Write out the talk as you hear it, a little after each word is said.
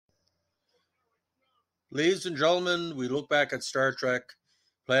Ladies and gentlemen, we look back at Star Trek,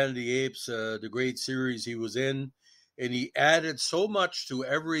 Planet of the Apes, the great series he was in, and he added so much to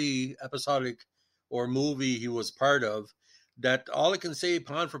every episodic or movie he was part of that all I can say,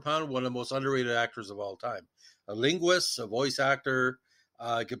 pound for pound, one of the most underrated actors of all time. A linguist, a voice actor,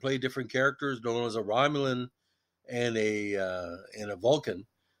 could play different characters, known as a Romulan and a Vulcan,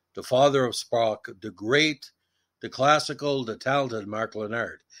 the father of Spock, the great, the classical, the talented Mark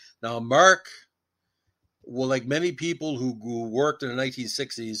Lenard. Now, Mark, well, like many people who worked in the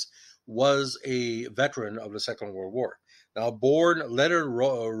 1960s, was a veteran of the Second World War. Now, born Leonard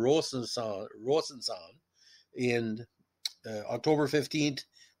Rosenson in October 15th,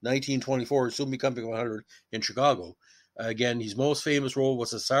 1924, soon becoming 100 in Chicago. Again, his most famous role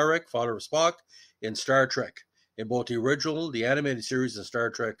was as Sarek, father of Spock, in Star Trek. In both the original, the animated series, and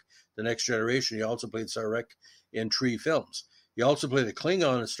Star Trek The Next Generation, he also played Sarek in 3 films. He also played a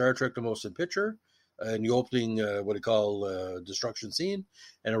Klingon in Star Trek The Motion Picture, in the opening, what they call destruction scene,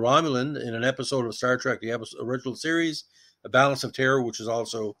 and a Romulan in an episode of Star Trek, the original series, A Balance of Terror, which is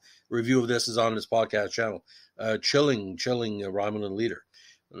also a review of this is on this podcast channel. Chilling Romulan leader.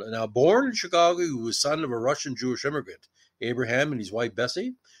 Now, born in Chicago, he was son of a Russian Jewish immigrant. Abraham and his wife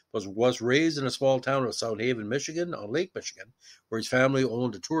Bessie was raised in a small town of South Haven, Michigan, on Lake Michigan, where his family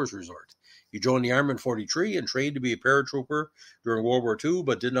owned a tourist resort. He joined the Army in 1943 and trained to be a paratrooper during World War II,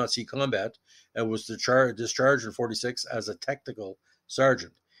 but did not see combat, and was discharged in 1946 as a technical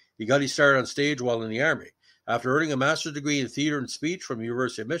sergeant. He got his start on stage while in the Army. After earning a master's degree in theater and speech from the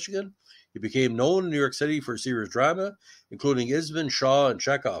University of Michigan, he became known in New York City for serious drama, including Ibsen, Shaw, and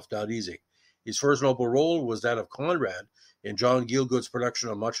Chekhov, Not Easy. His first notable role was that of Conrad in John Gielgud's production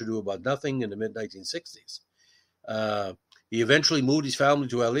of Much Ado About Nothing in the mid-1960s. He eventually moved his family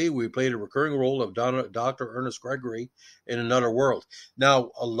to LA, where he played a recurring role of Dr. Ernest Gregory in Another World.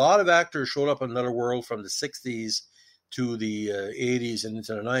 Now, a lot of actors showed up in Another World from the 60s to the 80s and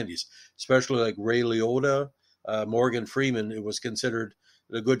into the 90s, especially like Ray Liotta, Morgan Freeman. It was considered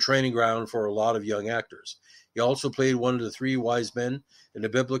a good training ground for a lot of young actors. He also played one of the 3 wise men in the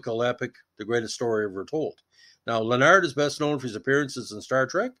biblical epic, The Greatest Story Ever Told. Now, Lenard is best known for his appearances in Star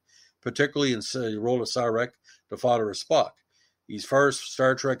Trek, particularly in the role of Sarek, the father of Spock. His first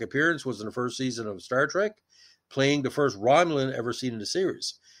Star Trek appearance was in the first season of Star Trek, playing the first Romulan ever seen in the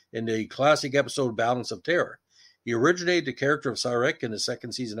series, in the classic episode Balance of Terror. He originated the character of Sarek in the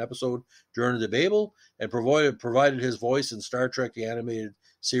second season episode Journey to Babel, and provided his voice in Star Trek the Animated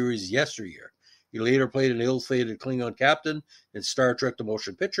Series Yesteryear. He later played an ill-fated Klingon captain in Star Trek The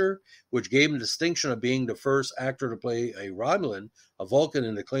Motion Picture, which gave him the distinction of being the first actor to play a Romulan, a Vulcan,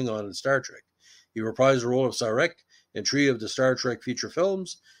 in the Klingon in Star Trek. He reprised the role of Sarek in 3 of the Star Trek feature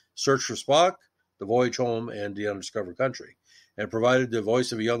films, Search for Spock, The Voyage Home, and The Undiscovered Country, and provided the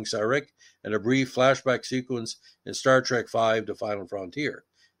voice of a young Sarek in a brief flashback sequence in Star Trek V, The Final Frontier.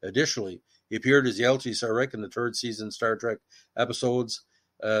 Additionally, he appeared as Yelchin Sarek in the 3rd season Star Trek episodes,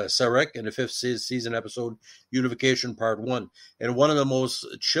 Sarek in the 5th season episode Unification Part 1, and one of the most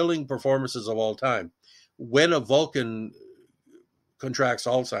chilling performances of all time. When a Vulcan contracts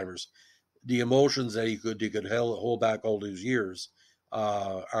Alzheimer's, the emotions that he could hold back all those years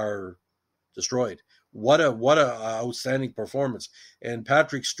are destroyed. What a outstanding performance. And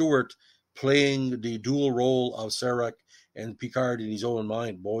Patrick Stewart playing the dual role of Sarek and Picard in his own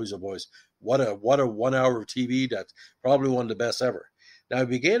mind. Boys, oh boys. What a 1 hour of TV. That's probably one of the best ever. Now, he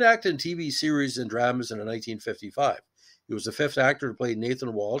began acting in TV series and dramas in 1955. He was the 5th actor to play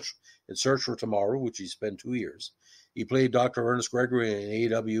Nathan Walsh in Search for Tomorrow, which he spent 2 years. He played Dr. Ernest Gregory in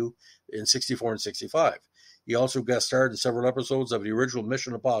AEW in 64 and 65. He also guest starred in several episodes of the original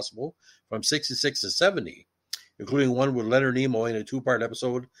Mission Impossible from 66 to 70, including one with Leonard Nimoy in a 2-part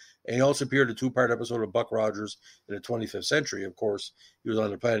episode, and he also appeared in a 2-part episode of Buck Rogers in the 25th Century. Of course, he was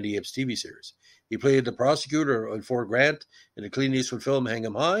on the Planet of the Apes TV series. He played the prosecutor in Fort Grant in the Clint Eastwood film Hang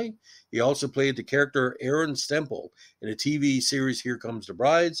 'em High. He also played the character Aaron Stemple in the TV series Here Comes the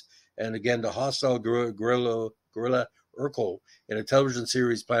Brides, and again the hostile gorilla Urkel in a television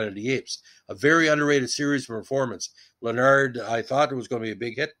series Planet of the Apes. A very underrated series performance. Lenard, I thought it was going to be a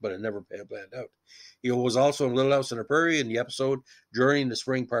big hit, but it never planned out. He was also in Little House on the Prairie in the episode Journey in the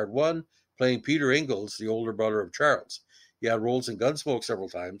Spring Part 1, playing Peter Ingalls, the older brother of Charles. He had roles in Gunsmoke several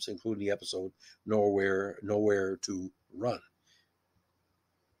times, including the episode Nowhere to Run.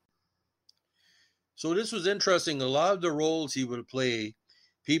 So this was interesting. A lot of the roles he would play,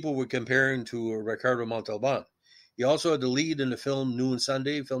 people were comparing to Ricardo Montalban. He also had the lead in the film Noon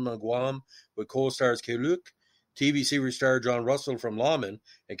Sunday, filmed on Guam, with co-stars K. Luke, TV series star John Russell from Lawman,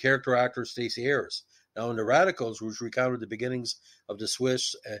 and character actor Stacey Harris. Now, in The Radicals, which recounted the beginnings of the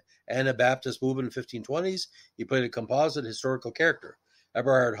Swiss Anabaptist movement in the 1520s, he played a composite historical character.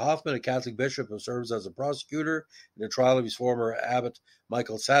 Eberhard Hoffmann, a Catholic bishop who serves as a prosecutor in the trial of his former abbot,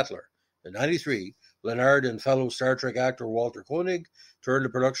 Michael Sattler. In 1993, Lenard and fellow Star Trek actor Walter Koenig turned the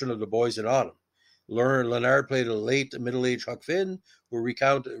production of The Boys in Autumn. Lenard played a late middle-aged Huck Finn who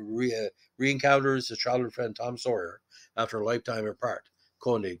re-encounters his childhood friend Tom Sawyer after a lifetime apart.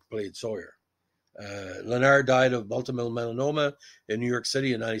 Koenig played Sawyer. Lenard died of multiple melanoma in New York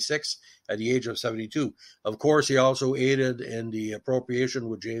City in 1996 at the age of 72. Of course, he also aided in the appropriation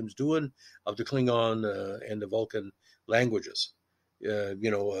with James Doohan of the Klingon and the Vulcan languages.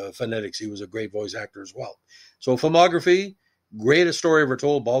 Phonetics. He was a great voice actor as well. So filmography, greatest story ever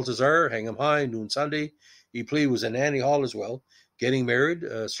told, Balthazar, Hang 'em High, Noon Sunday. He was in Annie Hall as well. Getting Married,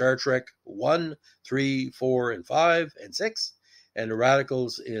 Star Trek 1, 3, 4, and 5, and 6, and The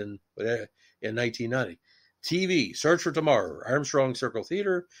Radicals in 1990. TV, Search for Tomorrow, Armstrong Circle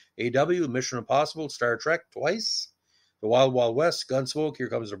Theater, AW, Mission Impossible, Star Trek twice, The Wild Wild West, Gunsmoke, Here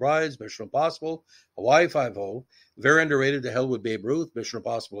Comes the Brides, Mission Impossible, Hawaii Five-0, very underrated, To Hell with Babe Ruth, Mission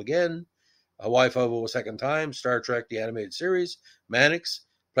Impossible again, Hawaii Five-0 a second time, Star Trek the Animated Series, Mannix,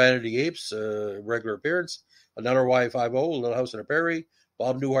 Planet of the Apes, regular appearance, another Hawaii Five-0, Little House on the Prairie,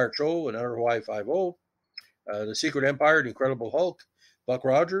 Bob Newhart Show, another Hawaii Five-0, The Secret Empire, The Incredible Hulk, Buck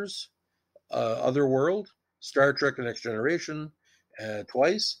Rogers, Otherworld, Star Trek The Next Generation,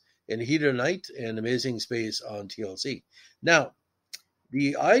 twice, In the Heat of the Night, and Amazing Space on TLC. Now,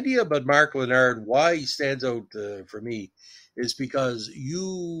 the idea about Mark Lenard, why he stands out for me, is because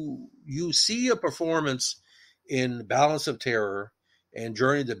you see a performance in Balance of Terror and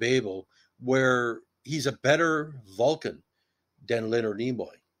Journey to Babel where he's a better Vulcan than Leonard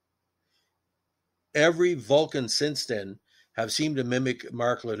Nimoy. Every Vulcan since then have seemed to mimic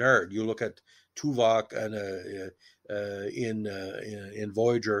Mark Lenard. You look at Tuvok and in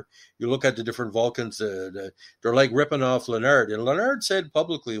Voyager. You look at the different Vulcans. They're like ripping off Lenard. And Lenard said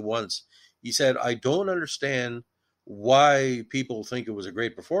publicly once, he said, "I don't understand why people think it was a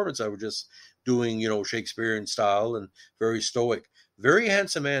great performance. I was just doing, Shakespearean style and very stoic." Very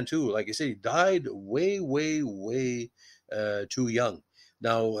handsome man too. Like I said, he died way, way, way too young.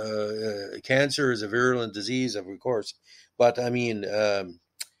 Now, cancer is a virulent disease, of course, but I mean,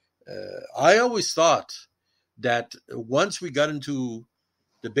 I always thought that once we got into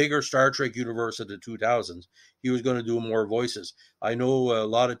the bigger Star Trek universe of the 2000s, he was going to do more voices. I know a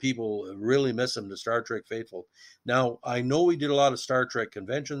lot of people really miss him, the Star Trek faithful. Now, I know he did a lot of Star Trek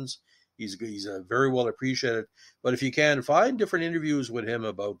conventions. He's very well appreciated. But if you can, find different interviews with him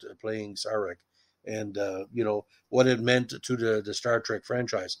about playing Sarek and, what it meant to the Star Trek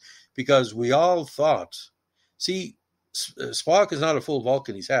franchise. Because we all thought, see, Spock is not a full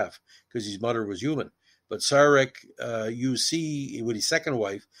Vulcan, he's half, because his mother was human. But Sarek, you see with his second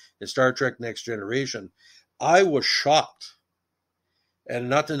wife in Star Trek Next Generation, I was shocked. And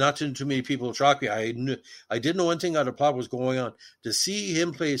not too many people shocked me. I didn't know anything how the plot was going on. To see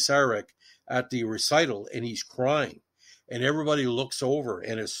him play Sarek at the recital and he's crying and everybody looks over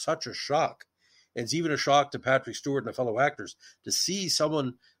and it's such a shock. And it's even a shock to Patrick Stewart and the fellow actors to see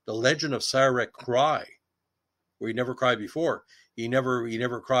someone, the legend of Sarek, cry where he never cried before. He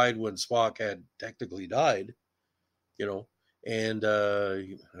never cried when Spock had technically died, And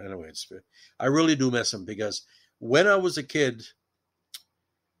anyway, I really do miss him because when I was a kid,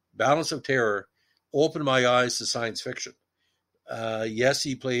 Balance of Terror opened my eyes to science fiction. Yes,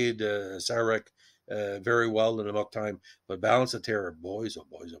 he played Sarek very well in Amok Time, but Balance of Terror, boys, oh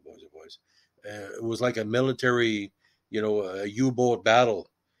boys, oh boys, oh boys. It was like a military, a U-boat battle.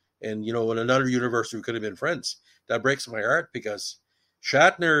 And, in another universe, we could have been friends. That breaks my heart because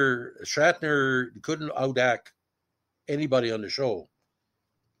Shatner couldn't outact anybody on the show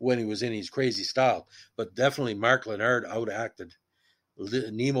when he was in his crazy style. But definitely Mark Lenard outacted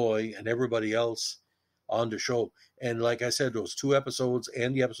Nimoy and everybody else on the show. And like I said, those 2 episodes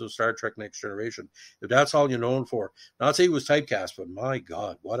and the episode of Star Trek Next Generation, if that's all you're known for, not say he was typecast, but my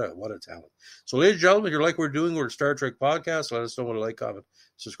God, what a talent. So ladies and gentlemen, if you like what we're doing with a Star Trek podcast, let us know what you like, comment,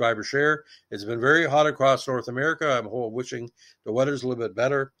 subscribe, or share. It's been very hot across North America. I'm wishing the weather's a little bit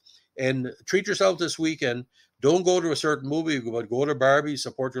better. And treat yourself this weekend. Don't go to a certain movie, but go to Barbie,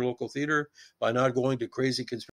 support your local theater by not going to crazy conspiracy